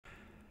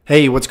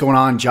Hey, what's going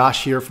on?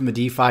 Josh here from the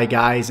DeFi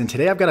guys, and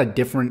today I've got a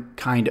different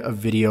kind of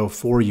video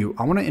for you.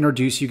 I want to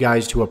introduce you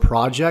guys to a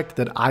project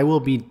that I will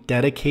be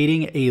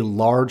dedicating a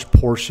large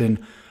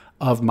portion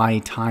of my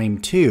time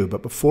to.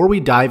 But before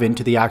we dive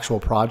into the actual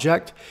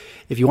project,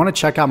 if you want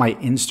to check out my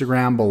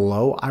Instagram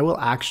below, I will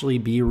actually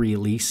be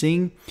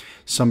releasing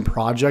some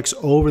projects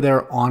over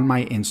there on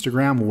my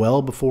Instagram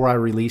well before I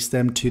release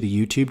them to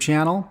the YouTube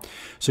channel.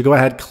 So go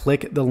ahead,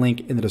 click the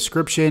link in the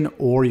description,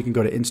 or you can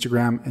go to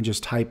Instagram and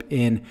just type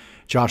in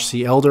Josh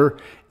C. Elder,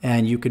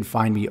 and you can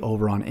find me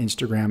over on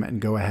Instagram and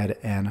go ahead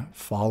and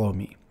follow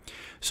me.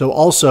 So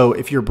also,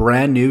 if you're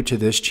brand new to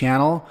this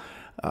channel,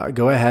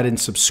 go ahead and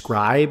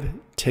subscribe,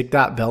 tick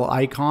that bell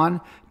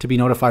icon to be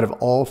notified of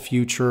all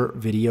future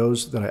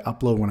videos that I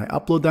upload when I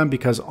upload them,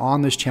 because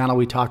on this channel,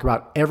 we talk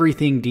about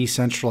everything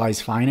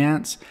decentralized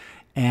finance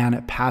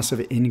and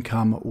passive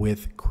income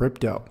with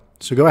crypto.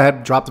 So go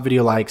ahead, drop the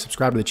video like,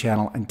 subscribe to the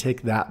channel, and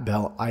tick that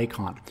bell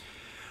icon.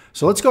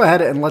 So let's go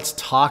ahead and let's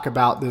talk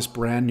about this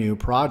brand new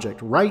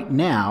project. Right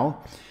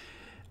now,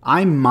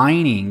 I'm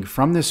mining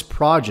from this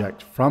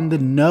project, from the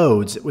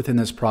nodes within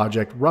this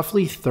project,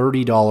 roughly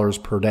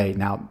 $30 per day.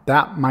 Now,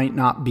 that might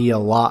not be a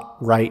lot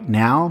right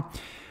now,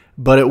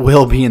 but it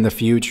will be in the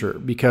future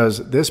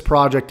because this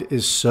project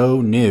is so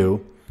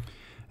new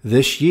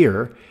this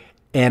year.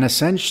 And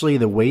essentially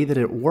the way that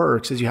it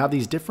works is you have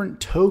these different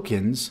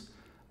tokens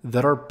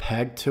that are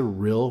pegged to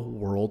real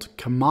world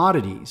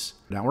commodities.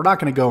 Now, we're not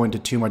going to go into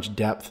too much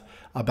depth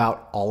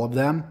about all of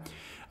them.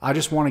 I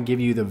just want to give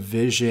you the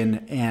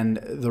vision and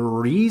the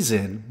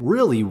reason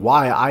really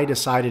why I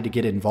decided to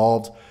get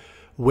involved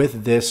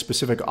with this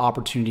specific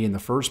opportunity in the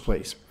first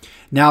place.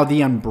 Now,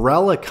 the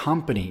umbrella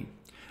company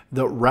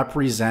that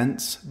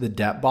represents the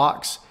debt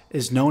box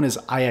is known as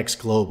IX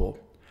Global.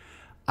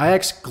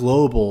 IX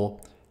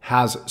Global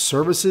has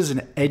services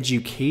and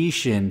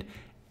education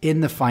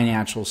in the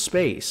financial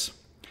space.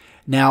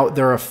 Now,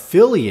 their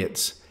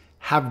affiliates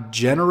have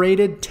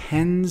generated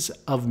tens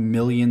of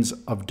millions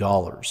of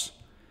dollars.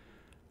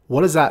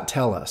 What does that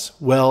tell us?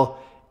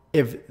 Well,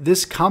 if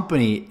this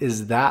company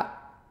is that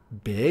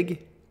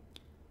big,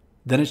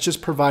 then it's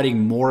just providing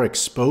more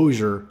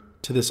exposure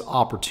to this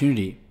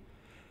opportunity.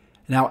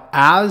 Now,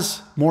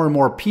 as more and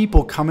more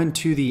people come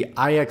into the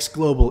IX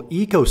Global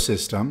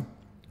ecosystem,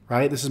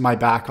 right? This is my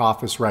back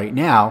office right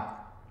now,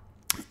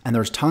 and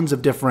there's tons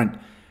of different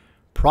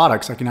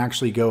products. I can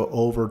actually go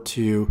over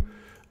to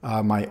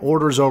my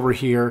orders over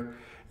here.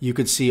 You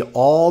could see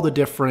all the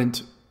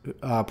different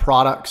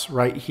products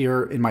right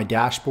here in my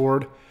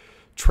dashboard: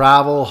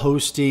 travel,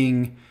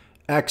 hosting,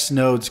 X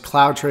nodes,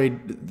 cloud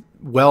trade,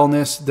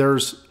 wellness.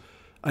 There's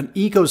an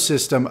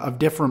ecosystem of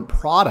different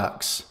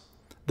products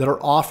that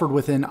are offered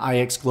within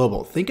IX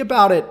Global. Think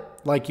about it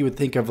like you would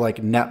think of like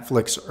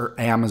Netflix or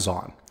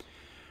Amazon,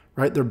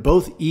 right? They're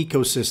both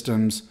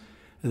ecosystems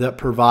that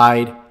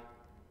provide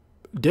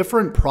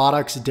different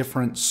products,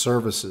 different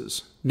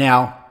services.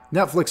 Now,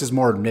 Netflix is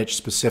more niche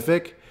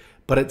specific,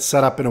 but it's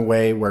set up in a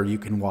way where you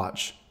can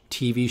watch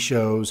TV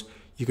shows,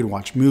 you can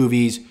watch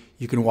movies,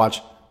 you can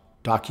watch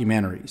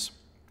documentaries.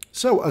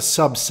 So a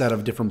subset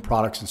of different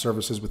products and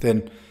services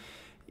within,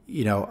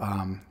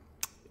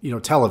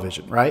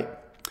 television, right?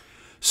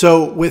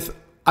 So with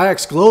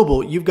IX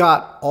Global, you've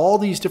got all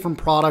these different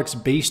products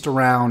based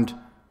around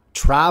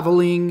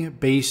traveling,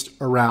 based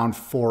around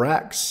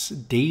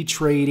Forex, day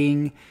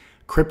trading,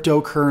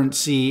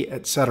 cryptocurrency,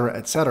 et cetera,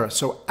 et cetera.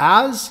 So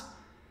as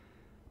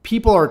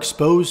people are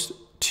exposed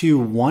to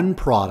one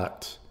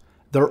product,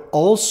 they're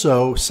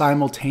also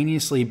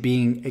simultaneously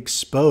being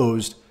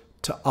exposed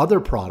to other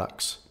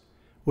products,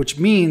 which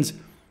means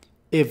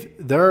if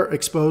they're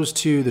exposed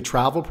to the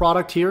travel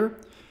product here,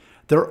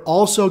 they're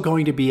also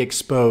going to be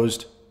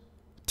exposed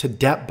to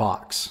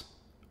DebtBox,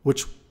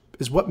 which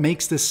is what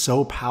makes this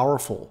so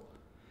powerful.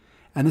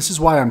 And this is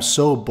why I'm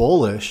so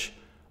bullish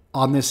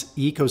on this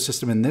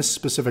ecosystem and this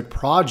specific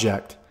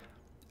project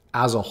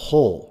as a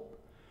whole.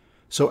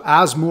 So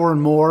as more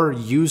and more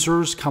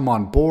users come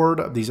on board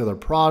of these other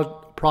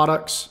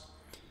products,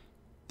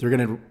 they're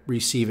going to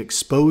receive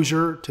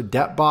exposure to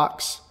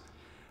DebtBox,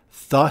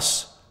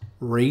 thus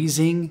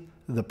raising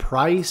the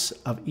price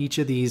of each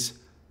of these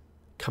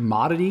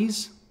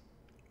commodities,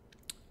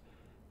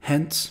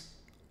 hence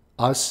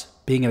us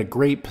being in a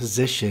great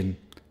position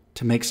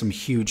to make some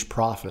huge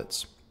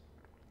profits.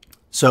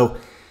 So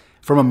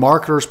from a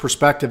marketer's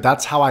perspective,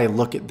 that's how I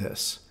look at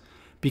this,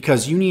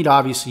 because you need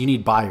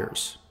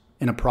buyers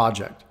in a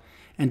project.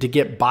 And to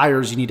get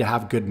buyers, you need to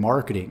have good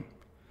marketing.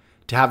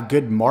 To have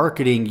good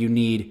marketing, you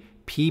need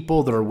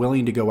people that are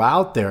willing to go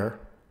out there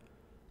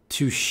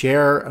to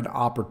share an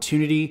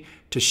opportunity,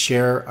 to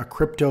share a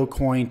crypto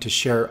coin, to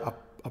share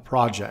a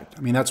project.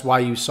 I mean, that's why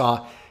you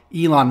saw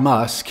Elon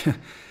Musk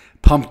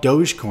pump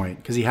Dogecoin,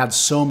 because he had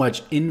so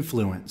much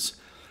influence.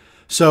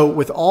 So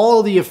with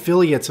all the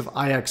affiliates of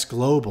IX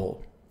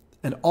Global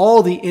and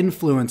all the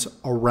influence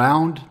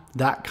around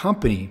that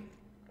company,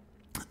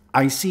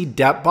 I see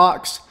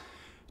DebtBox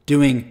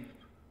doing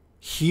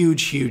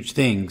huge, huge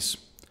things.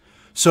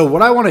 So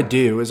what I want to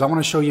do is I want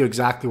to show you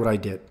exactly what I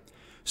did.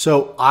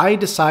 So I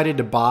decided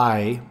to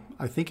buy,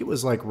 I think it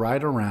was like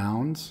right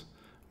around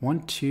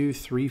 1, 2,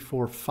 3,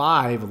 4,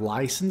 5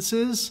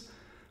 licenses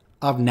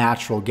of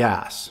natural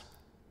gas.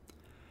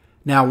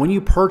 Now, when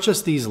you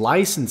purchase these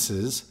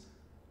licenses,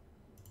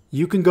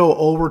 you can go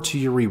over to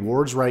your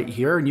rewards right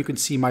here and you can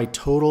see my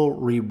total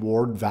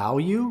reward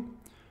value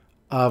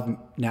of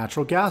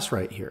natural gas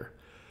right here.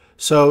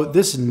 So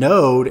this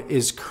node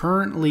is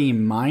currently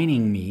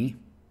mining me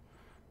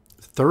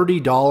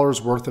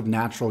 $30 worth of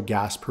natural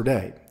gas per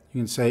day.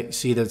 You can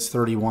see that's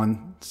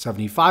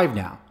 $31.75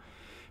 now,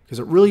 because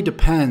it really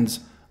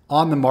depends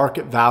on the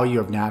market value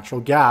of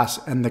natural gas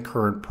and the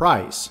current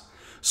price.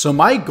 So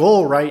my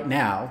goal right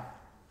now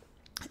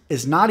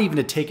is not even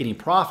to take any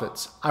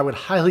profits. I would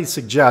highly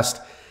suggest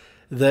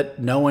that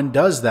no one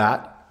does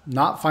that.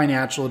 Not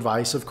financial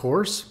advice, of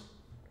course.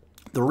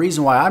 The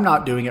reason why I'm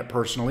not doing it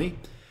personally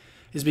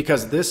is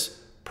because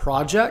this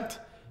project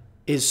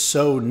is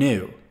so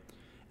new.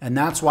 And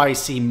that's why I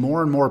see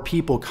more and more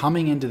people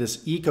coming into this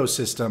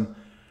ecosystem,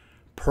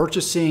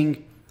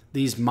 purchasing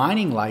these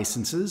mining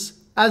licenses,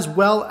 as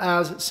well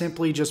as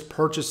simply just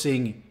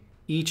purchasing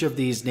each of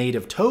these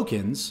native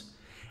tokens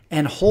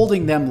and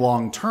holding them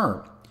long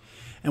term.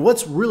 And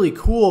what's really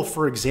cool,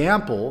 for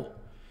example,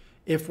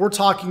 if we're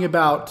talking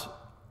about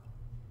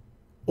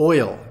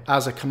oil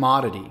as a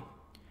commodity,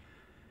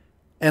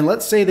 and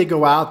let's say they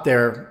go out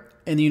there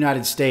in the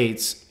United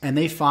States and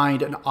they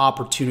find an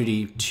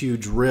opportunity to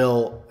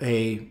drill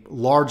a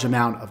large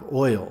amount of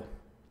oil.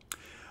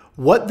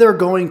 What they're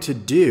going to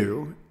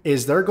do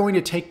is they're going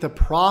to take the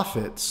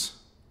profits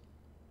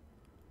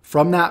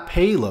from that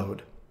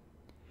payload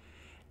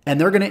and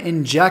they're going to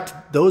inject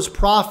those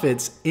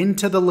profits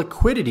into the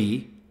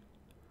liquidity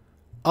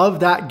of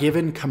that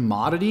given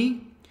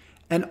commodity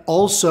and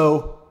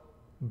also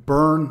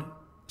burn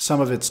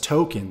some of its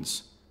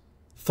tokens,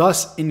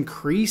 thus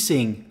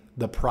increasing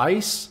the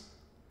price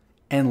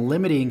and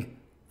limiting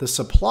the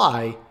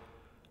supply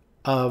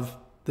of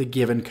the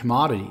given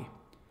commodity.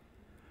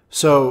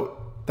 So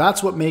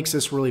that's what makes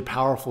this really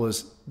powerful,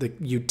 is the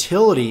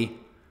utility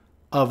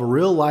of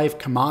real life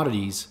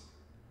commodities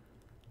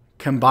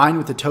combined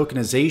with the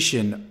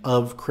tokenization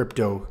of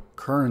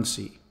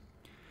cryptocurrency.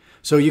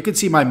 So you can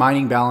see my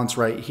mining balance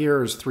right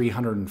here is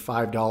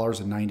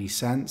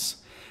 $305.90.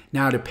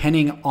 Now,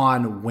 depending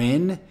on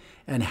when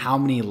and how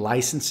many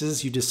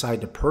licenses you decide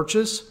to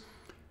purchase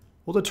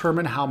will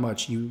determine how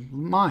much you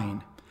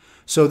mine.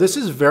 So this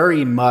is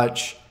very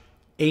much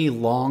a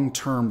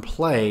long-term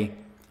play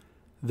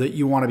that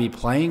you want to be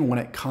playing when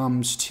it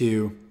comes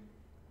to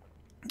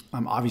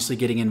obviously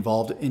getting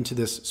involved into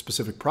this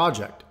specific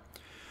project.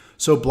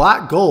 So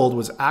Black Gold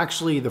was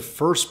actually the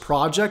first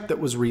project that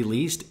was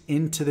released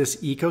into this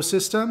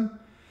ecosystem.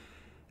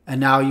 And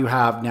now you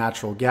have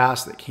natural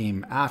gas that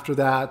came after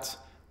that,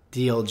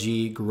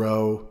 DLG,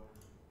 Grow,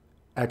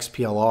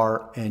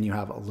 XPLR, and you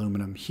have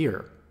aluminum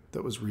here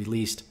that was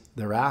released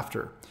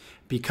thereafter,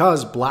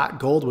 because Black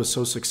Gold was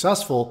so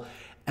successful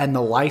and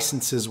the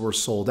licenses were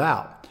sold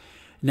out.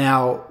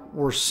 Now,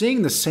 we're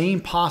seeing the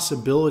same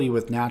possibility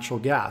with natural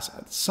gas.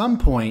 At some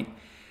point,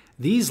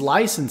 these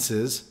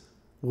licenses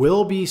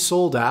will be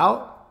sold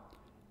out,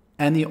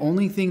 and the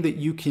only thing that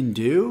you can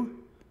do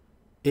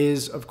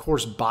is, of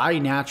course, buy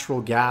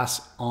natural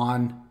gas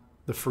on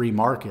the free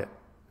market,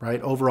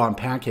 right, over on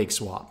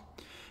PancakeSwap.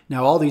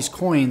 Now, all these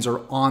coins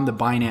are on the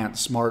Binance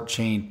Smart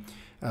Chain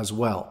as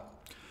well.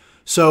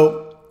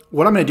 So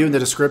what I'm going to do in the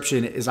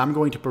description is I'm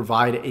going to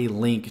provide a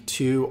link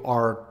to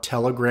our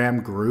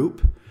Telegram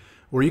group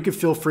where you can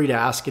feel free to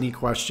ask any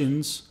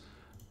questions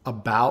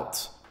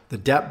about the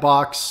debt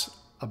box,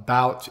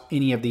 about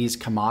any of these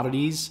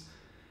commodities,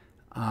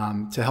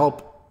 to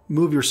help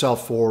move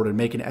yourself forward and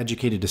make an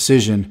educated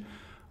decision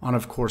on,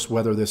 of course,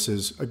 whether this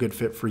is a good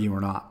fit for you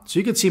or not. So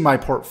you can see my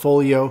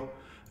portfolio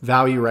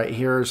value right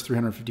here is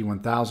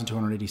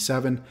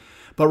 $351,287.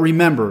 But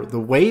remember, the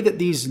way that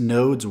these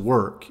nodes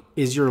work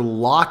is you're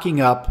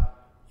locking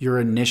up your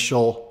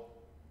initial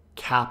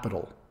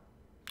capital.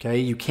 Okay,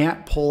 you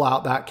can't pull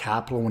out that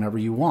capital whenever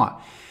you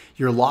want.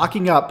 You're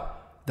locking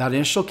up that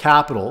initial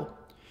capital.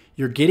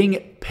 You're getting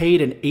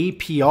paid an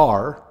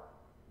APR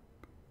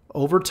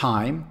over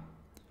time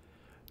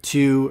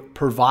to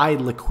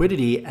provide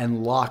liquidity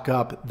and lock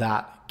up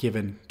that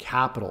given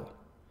capital.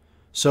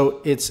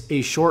 So it's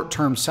a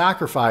short-term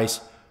sacrifice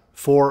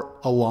for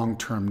a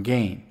long-term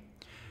gain.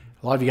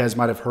 A lot of you guys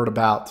might have heard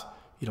about,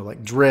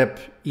 like Drip,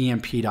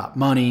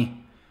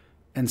 EMP.money,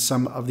 and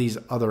some of these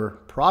other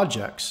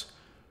projects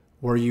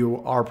where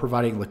you are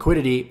providing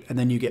liquidity and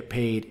then you get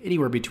paid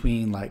anywhere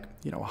between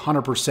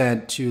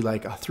 100% to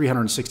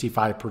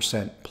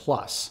 365%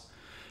 plus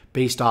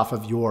based off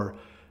of your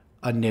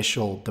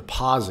initial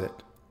deposit.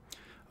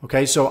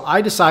 Okay, so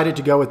I decided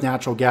to go with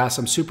natural gas.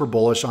 I'm super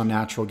bullish on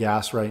natural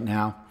gas right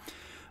now.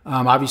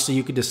 Obviously,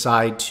 you could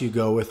decide to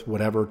go with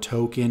whatever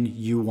token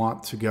you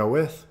want to go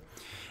with.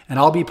 And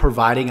I'll be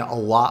providing a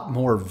lot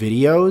more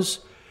videos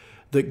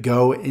that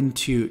go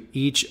into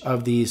each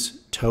of these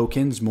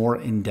tokens more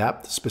in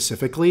depth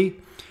specifically.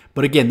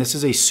 But again, this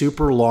is a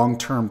super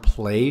long-term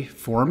play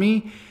for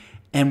me.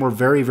 And we're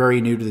very, very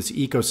new to this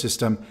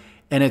ecosystem,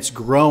 and it's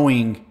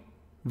growing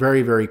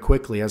very, very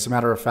quickly. As a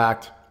matter of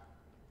fact,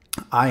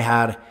 I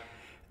had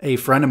a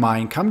friend of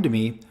mine come to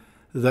me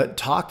that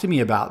talked to me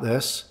about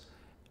this,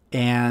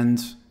 and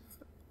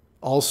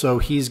also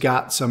he's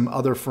got some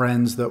other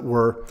friends that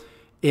were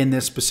in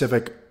this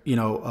specific,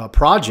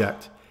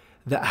 project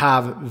that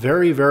have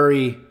very,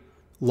 very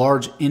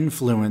large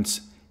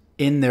influence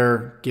in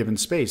their given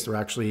space. They're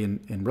actually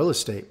in real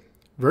estate,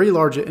 very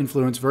large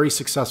influence, very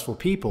successful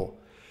people.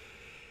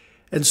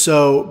 And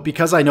so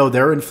because I know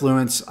their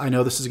influence, I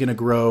know this is going to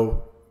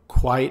grow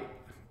quite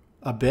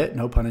a bit,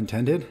 no pun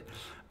intended,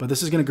 but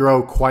this is going to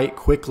grow quite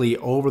quickly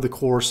over the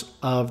course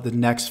of the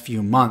next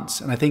few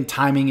months. And I think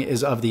timing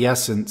is of the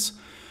essence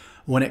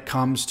when it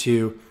comes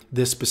to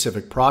this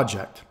specific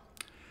project.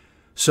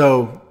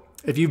 So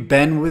if you've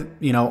been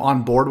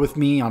on board with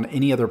me on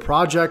any other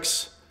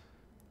projects,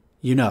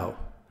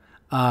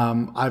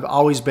 I've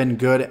always been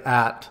good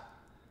at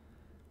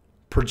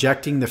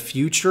projecting the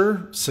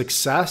future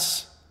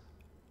success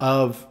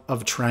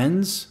of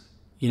trends.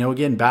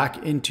 Again,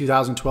 back in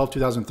 2012,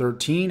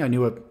 2013, I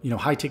knew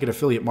high ticket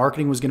affiliate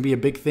marketing was going to be a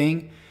big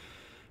thing.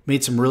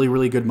 Made some really,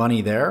 really good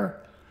money there.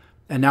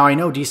 And now I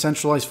know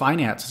decentralized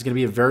finance is going to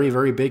be a very,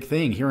 very big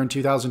thing here in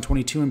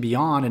 2022 and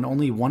beyond, and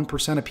only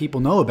 1% of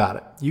people know about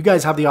it. You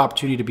guys have the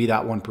opportunity to be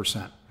that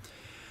 1%.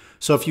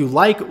 So if you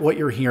like what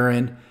you're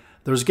hearing,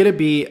 there's going to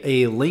be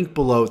a link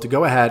below to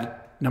go ahead.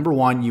 Number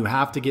one, you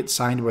have to get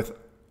signed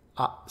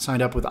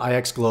up with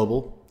IX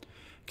Global.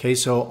 Okay,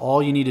 so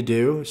all you need to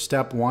do,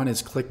 step one,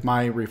 is click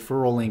my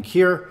referral link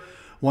here.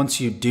 Once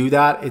you do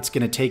that, it's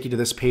going to take you to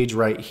this page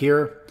right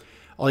here.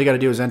 All you got to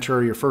do is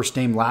enter your first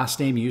name, last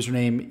name,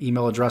 username,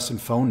 email address,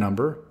 and phone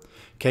number.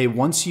 Okay,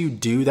 once you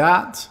do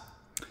that,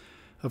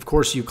 of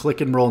course, you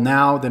click Enroll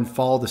Now, then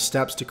follow the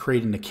steps to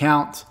create an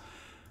account.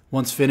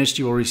 Once finished,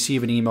 you will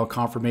receive an email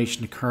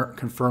confirmation to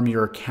confirm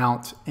your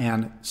account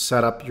and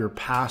set up your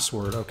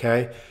password,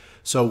 okay?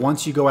 So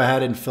once you go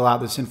ahead and fill out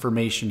this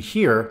information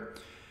here,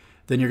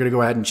 then you're going to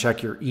go ahead and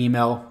check your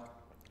email.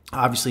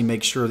 Obviously,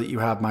 make sure that you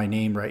have my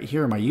name right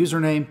here, my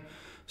username,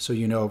 so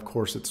of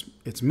course,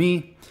 it's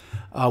me.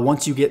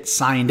 Once you get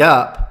signed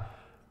up,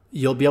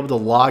 you'll be able to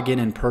log in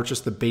and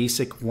purchase the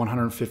basic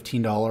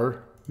 $115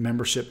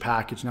 membership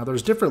package. Now,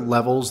 there's different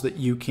levels that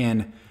you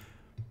can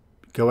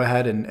go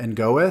ahead and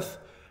go with,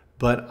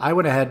 but I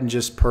went ahead and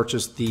just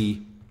purchased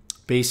the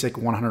basic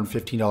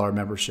 $115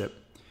 membership.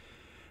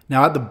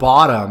 Now, at the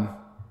bottom,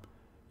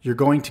 you're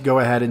going to go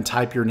ahead and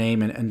type your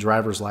name and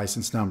driver's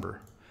license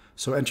number.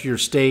 So enter your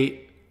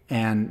state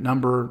and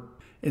number.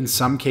 In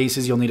some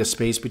cases, you'll need a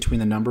space between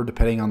the number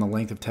depending on the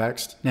length of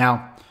text.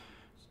 Now,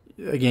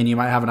 again, you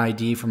might have an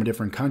ID from a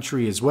different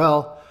country as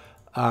well.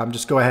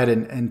 Just go ahead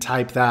and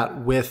type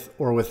that with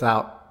or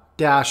without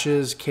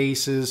dashes,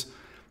 cases,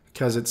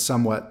 because it's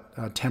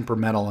somewhat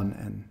temperamental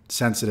and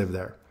sensitive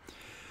there.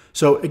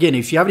 So again,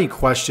 if you have any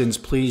questions,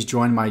 please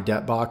join my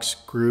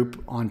Debtbox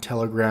group on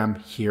Telegram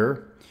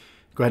here.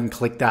 Go ahead and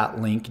click that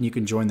link and you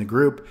can join the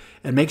group,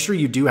 and make sure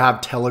you do have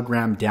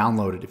Telegram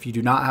downloaded. If you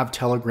do not have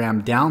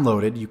Telegram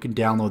downloaded, you can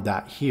download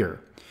that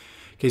here.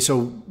 Okay,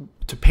 so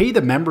to pay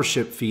the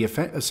membership fee,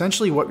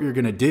 essentially what you're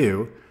going to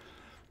do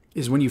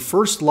is when you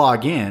first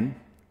log in,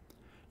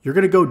 you're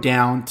going to go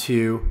down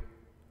to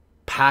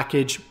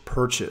package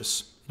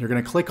purchase. You're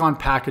going to click on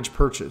package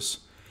purchase,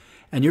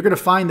 and you're going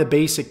to find the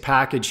basic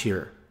package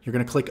here. You're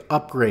going to click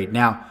upgrade.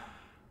 Now,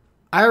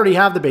 I already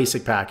have the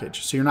basic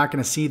package, so you're not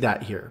going to see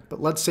that here.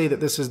 But let's say that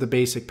this is the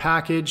basic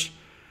package.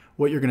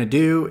 What you're going to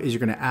do is you're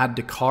going to add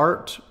to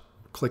cart,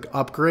 click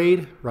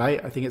upgrade, right?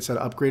 I think it said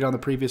upgrade on the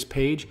previous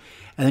page.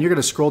 And then you're going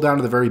to scroll down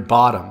to the very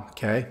bottom,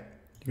 okay?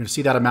 You're going to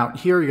see that amount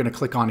here. You're going to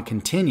click on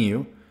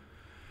continue,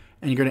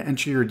 and you're going to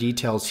enter your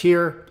details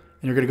here,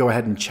 and you're going to go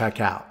ahead and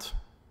check out,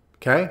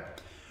 okay?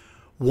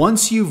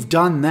 Once you've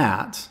done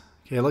that,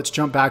 okay, let's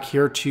jump back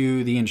here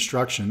to the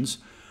instructions.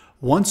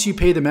 Once you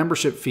pay the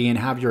membership fee and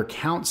have your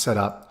account set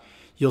up,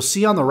 you'll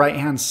see on the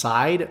right-hand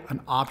side an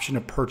option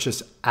to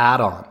purchase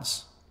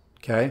add-ons,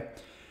 okay?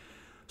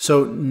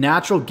 So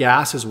natural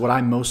gas is what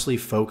I'm mostly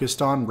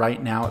focused on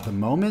right now at the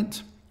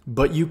moment,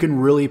 but you can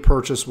really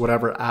purchase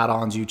whatever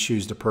add-ons you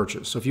choose to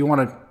purchase. So if you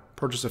want to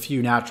purchase a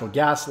few natural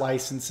gas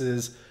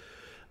licenses,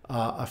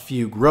 a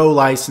few grow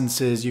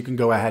licenses, you can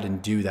go ahead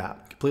and do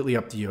that. Completely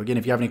up to you. Again,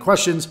 if you have any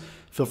questions,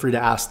 feel free to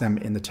ask them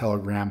in the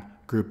Telegram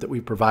group that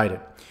we provided.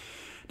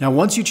 Now,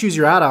 once you choose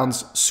your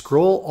add-ons,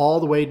 scroll all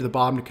the way to the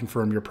bottom to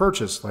confirm your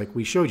purchase, like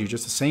we showed you,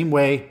 just the same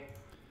way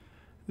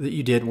that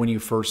you did when you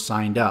first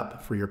signed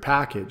up for your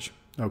package.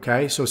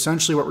 Okay, so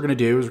essentially what we're going to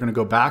do is we're going to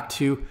go back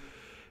to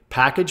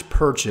package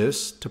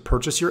purchase to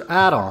purchase your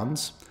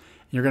add-ons.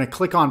 You're going to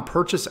click on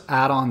purchase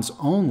add-ons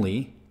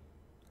only,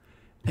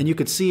 and you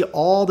can see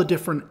all the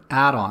different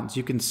add-ons.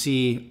 You can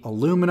see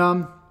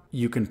aluminum.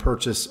 You can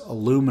purchase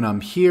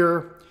aluminum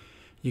here.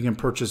 You can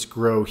purchase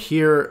grow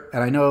here.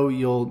 And I know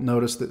you'll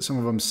notice that some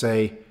of them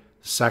say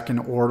second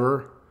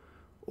order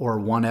or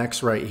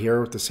 1X right here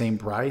with the same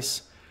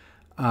price.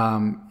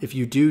 If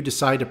you do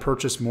decide to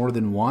purchase more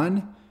than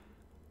one,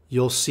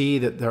 you'll see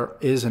that there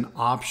is an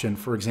option,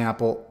 for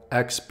example,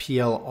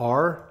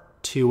 XPLR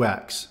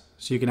 2X.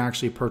 So you can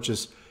actually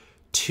purchase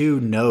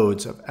 2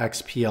 nodes of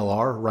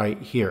XPLR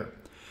right here.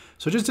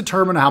 So just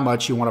determine how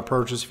much you want to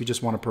purchase. If you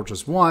just want to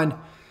purchase one,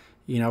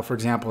 you know, for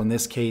example, in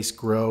this case,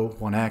 Grow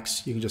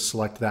 1X, you can just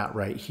select that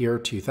right here,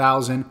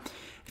 2,000.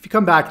 If you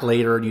come back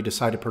later and you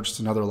decide to purchase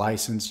another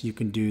license, you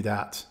can do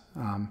that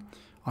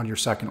on your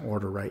second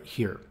order right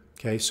here.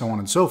 Okay, so on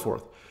and so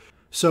forth.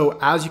 So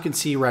as you can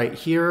see right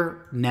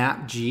here,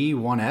 NatG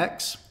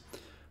 1X,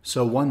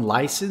 so one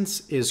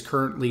license is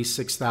currently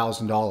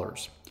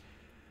 $6,000.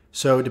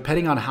 So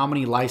depending on how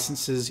many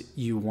licenses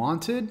you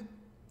wanted,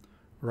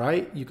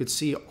 right, you could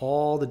see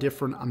all the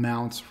different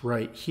amounts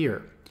right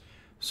here.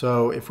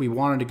 So if we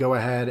wanted to go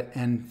ahead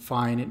and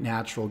find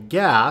natural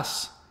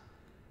gas,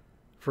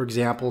 for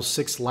example,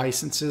 6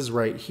 licenses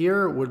right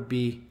here would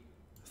be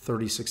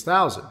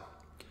 36,000.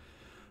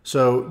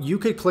 So you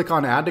could click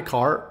on add to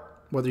cart,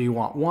 whether you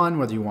want 1,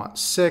 whether you want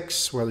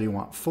 6, whether you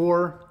want 4.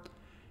 You're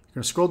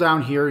going to scroll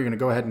down here. You're going to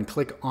go ahead and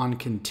click on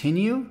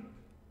continue.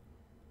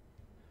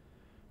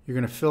 You're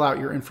going to fill out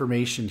your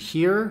information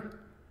here.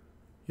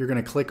 You're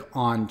going to click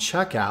on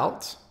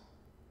checkout.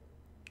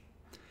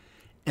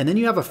 And then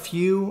you have a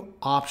few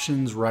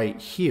options right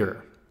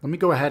here. Let me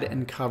go ahead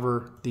and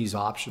cover these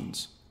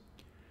options.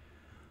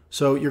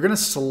 So you're going to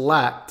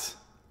select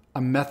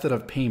a method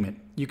of payment.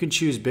 You can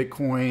choose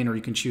Bitcoin or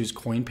you can choose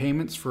coin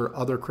payments for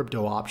other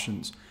crypto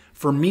options.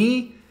 For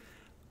me,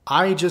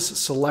 I just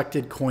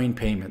selected coin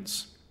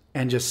payments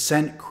and just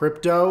sent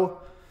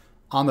crypto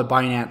on the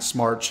Binance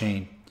Smart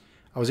Chain.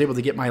 I was able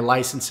to get my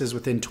licenses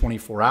within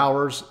 24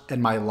 hours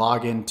and my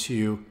login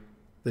to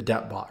the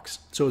debt box.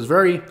 So it was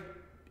very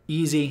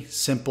easy,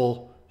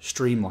 simple,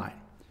 streamlined.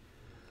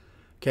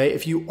 Okay,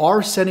 if you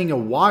are sending a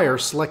wire,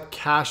 select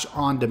cash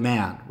on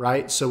demand,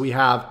 right? So we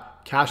have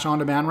cash on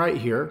demand right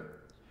here.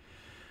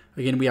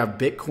 Again, we have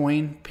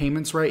Bitcoin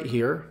payments right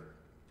here.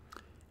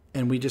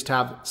 And we just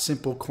have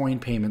simple coin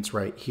payments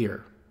right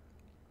here.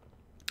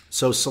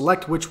 So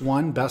select which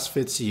one best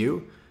fits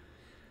you.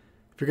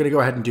 If you're going to go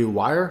ahead and do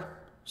wire,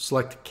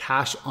 select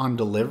cash on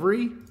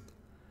delivery.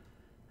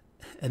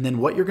 And then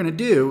what you're going to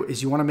do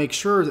is you want to make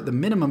sure that the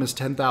minimum is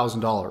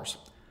 $10,000.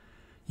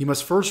 You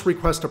must first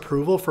request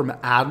approval from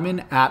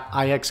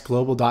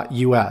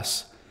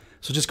admin@ixglobal.us.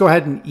 So just go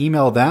ahead and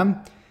email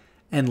them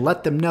and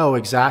let them know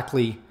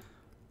exactly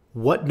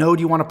what node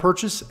you want to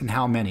purchase and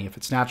how many. If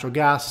it's natural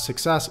gas,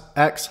 success,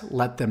 X,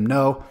 let them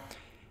know.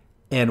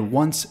 And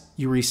once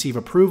you receive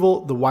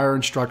approval, the wire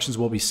instructions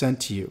will be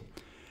sent to you.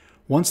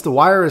 Once the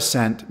wire is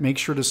sent, make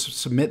sure to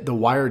submit the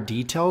wire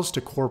details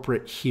to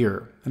corporate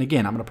here. And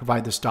again, I'm going to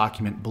provide this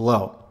document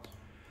below.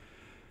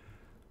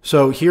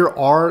 So here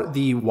are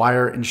the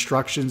wire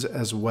instructions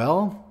as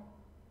well.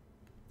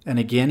 And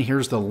again,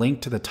 here's the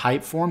link to the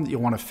type form that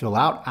you'll want to fill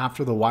out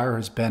after the wire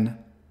has been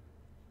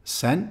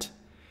sent.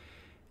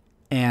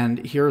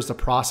 And here's the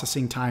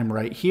processing time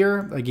right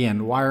here.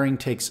 Again, wiring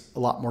takes a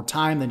lot more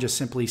time than just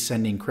simply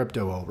sending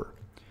crypto over.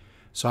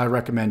 So I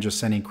recommend just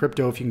sending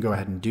crypto if you can go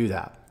ahead and do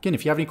that. Again,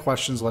 if you have any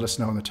questions, let us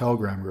know in the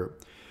Telegram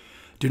group.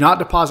 Do not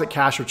deposit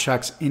cash or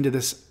checks into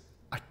this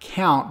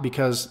account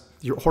because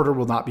your order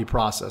will not be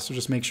processed. So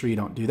just make sure you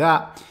don't do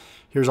that.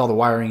 Here's all the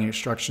wiring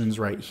instructions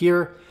right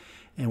here.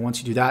 And once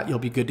you do that, you'll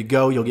be good to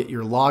go. You'll get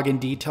your login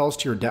details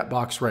to your debt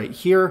box right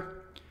here.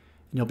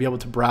 And you'll be able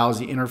to browse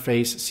the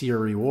interface, see your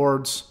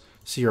rewards,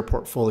 see your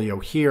portfolio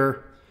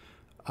here,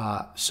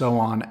 so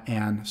on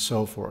and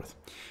so forth.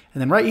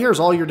 And then right here is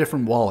all your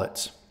different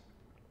wallets.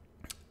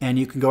 And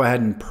you can go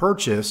ahead and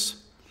purchase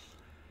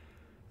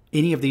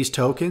any of these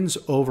tokens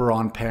over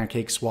on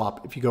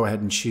PancakeSwap if you go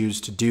ahead and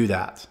choose to do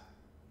that.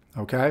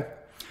 Okay?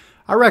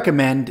 I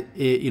recommend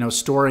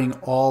storing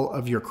all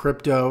of your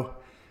crypto,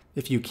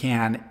 if you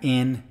can,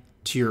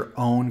 into your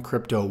own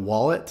crypto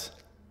wallet.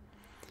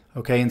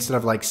 Okay, instead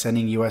of like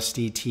sending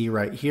USDT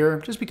right here,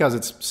 just because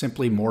it's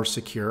simply more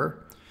secure.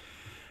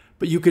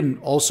 But you can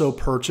also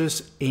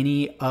purchase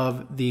any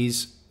of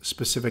these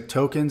specific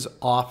tokens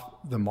off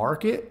the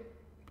market.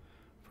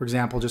 For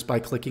example, just by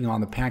clicking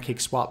on the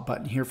PancakeSwap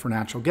button here for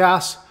natural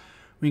gas,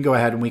 we can go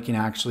ahead and we can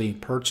actually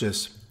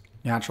purchase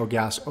natural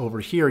gas over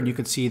here. And you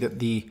can see that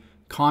the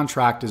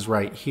contract is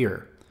right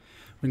here.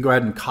 We can go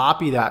ahead and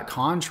copy that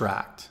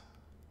contract.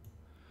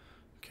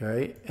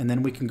 Okay, and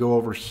then we can go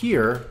over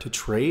here to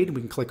trade.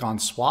 We can click on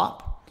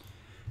swap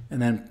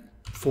and then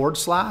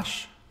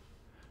 /.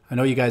 I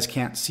know you guys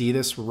can't see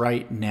this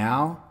right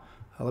now.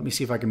 Let me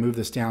see if I can move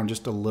this down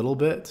just a little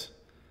bit.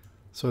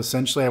 So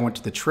essentially I went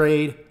to the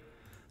trade.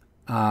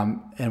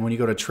 And when you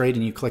go to trade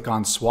and you click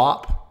on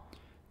swap,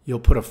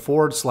 you'll put a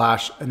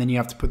 / and then you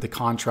have to put the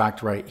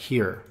contract right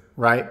here,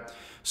 right?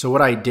 So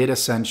what I did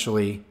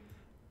essentially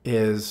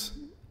is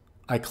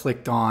I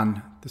clicked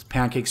on this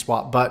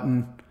PancakeSwap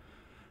button.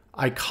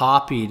 I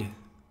copied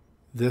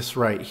this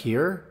right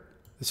here.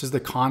 This is the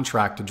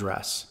contract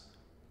address.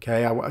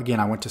 Okay, again,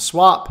 I went to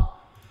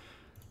swap,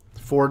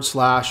 /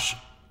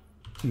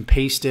 and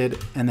pasted,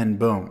 and then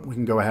boom, we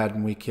can go ahead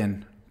and we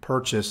can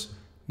purchase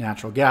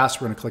natural gas.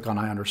 We're going to click on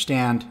I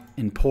understand,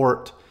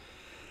 import,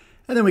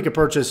 And then we could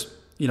purchase,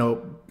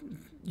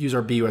 use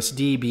our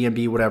BUSD,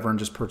 BNB, whatever, and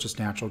just purchase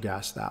natural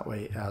gas that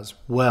way as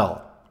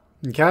well.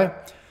 Okay.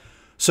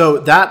 So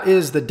that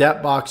is the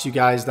debt box, you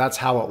guys. That's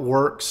how it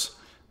works.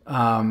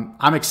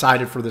 I'm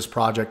excited for this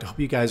project. I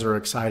hope you guys are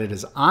excited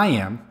as I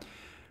am.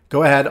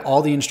 Go ahead.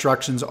 All the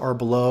instructions are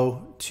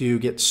below to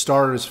get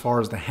started as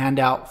far as the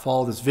handout.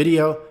 Follow this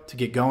video to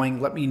get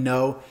going. Let me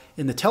know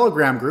in the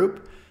Telegram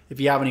group if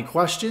you have any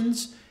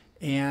questions.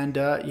 And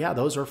yeah,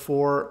 those are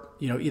for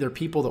either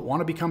people that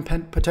want to become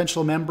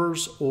potential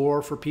members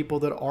or for people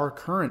that are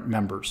current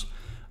members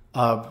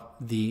of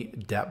the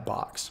debt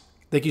box.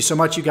 Thank you so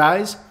much, you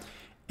guys.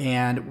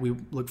 And we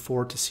look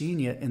forward to seeing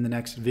you in the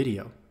next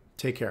video.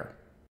 Take care.